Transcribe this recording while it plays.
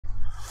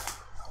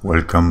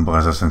Welcome,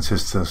 brothers and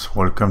sisters.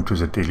 Welcome to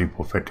the Daily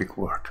Prophetic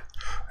Word.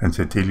 And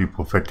the Daily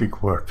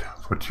Prophetic Word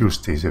for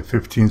Tuesday, the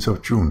 15th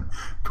of June,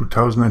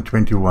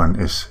 2021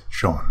 is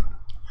John.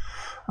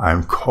 I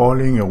am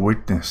calling a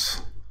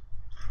witness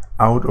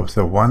out of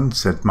the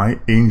ones that my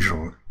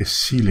angel is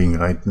sealing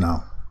right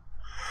now.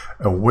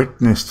 A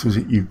witness to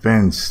the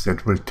events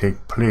that will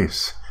take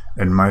place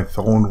in my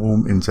throne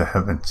room in the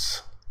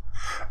heavens.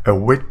 A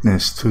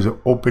witness to the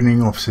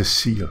opening of the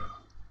seal.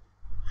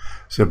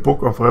 The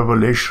book of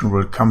Revelation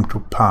will come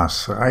to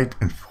pass right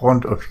in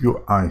front of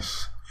your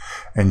eyes,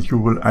 and you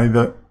will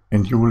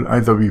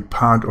either be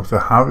part of the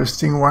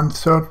harvesting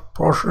 1/3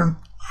 portion,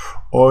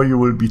 or you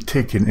will be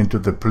taken into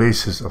the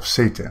places of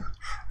Satan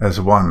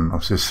as one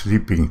of the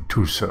sleeping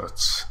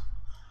 2/3.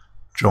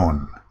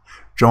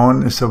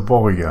 John is a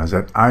warrior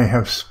that I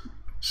have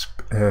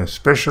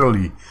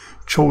specially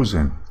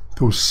chosen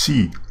to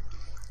see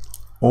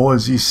all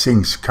these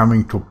things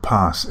coming to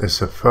pass as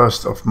the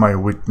first of my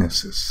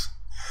witnesses.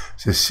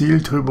 The seal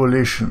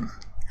tribulation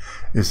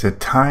is the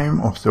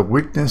time of the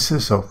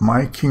witnesses of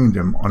my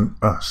kingdom on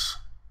earth.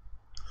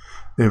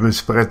 They will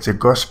spread the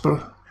gospel,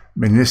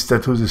 minister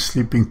to the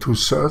sleeping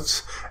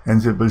 2/3,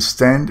 and they will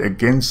stand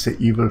against the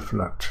evil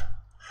flood.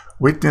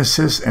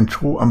 Witnesses and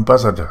true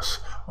ambassadors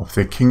of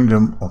the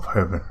kingdom of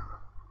heaven.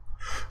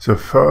 The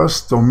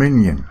first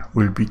dominion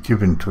will be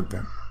given to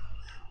them.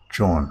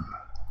 John.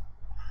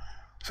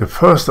 The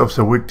first of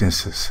the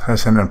witnesses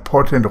has an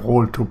important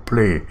role to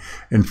play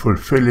in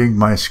fulfilling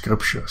my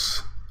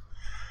scriptures.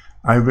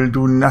 I will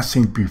do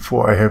nothing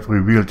before I have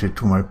revealed it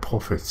to my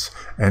prophets,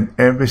 and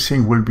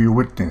everything will be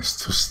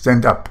witnessed to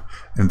stand up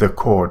in the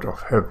court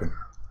of heaven.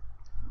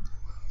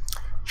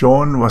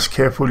 John was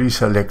carefully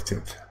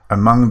selected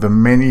among the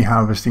many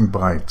harvesting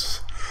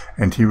brides,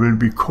 and he will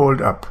be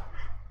called up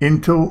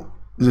into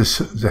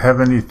the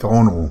heavenly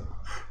throne room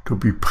to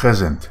be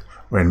present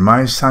when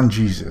my son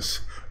Jesus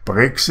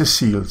breaks the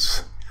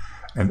seals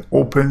and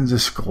opens the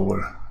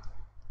scroll.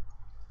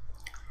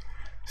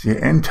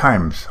 The end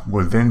times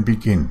will then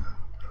begin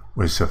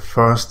with the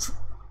first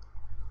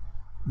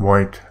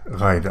white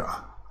rider.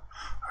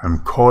 I'm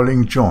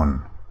calling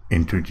John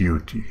into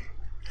duty.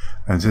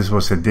 And this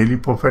was a daily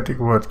prophetic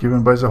word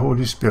given by the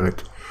Holy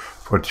Spirit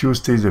for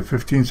Tuesday, the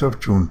 15th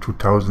of June,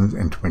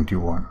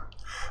 2021.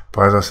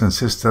 Brothers and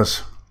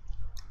sisters,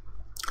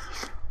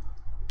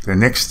 the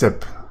next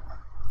step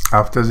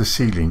after the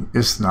sealing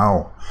is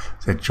now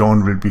that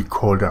John will be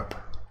called up,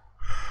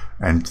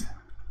 and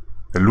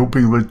the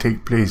looping will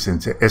take place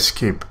and the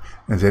escape,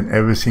 and then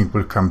everything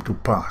will come to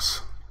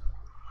pass.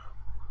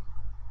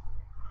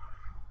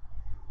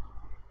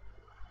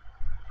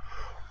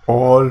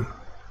 All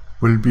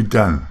will be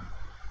done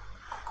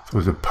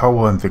through the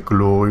power and the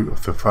glory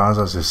of the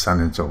Father, the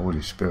Son, and the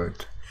Holy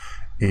Spirit.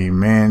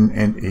 Amen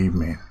and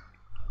amen.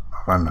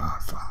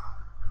 Maranatha.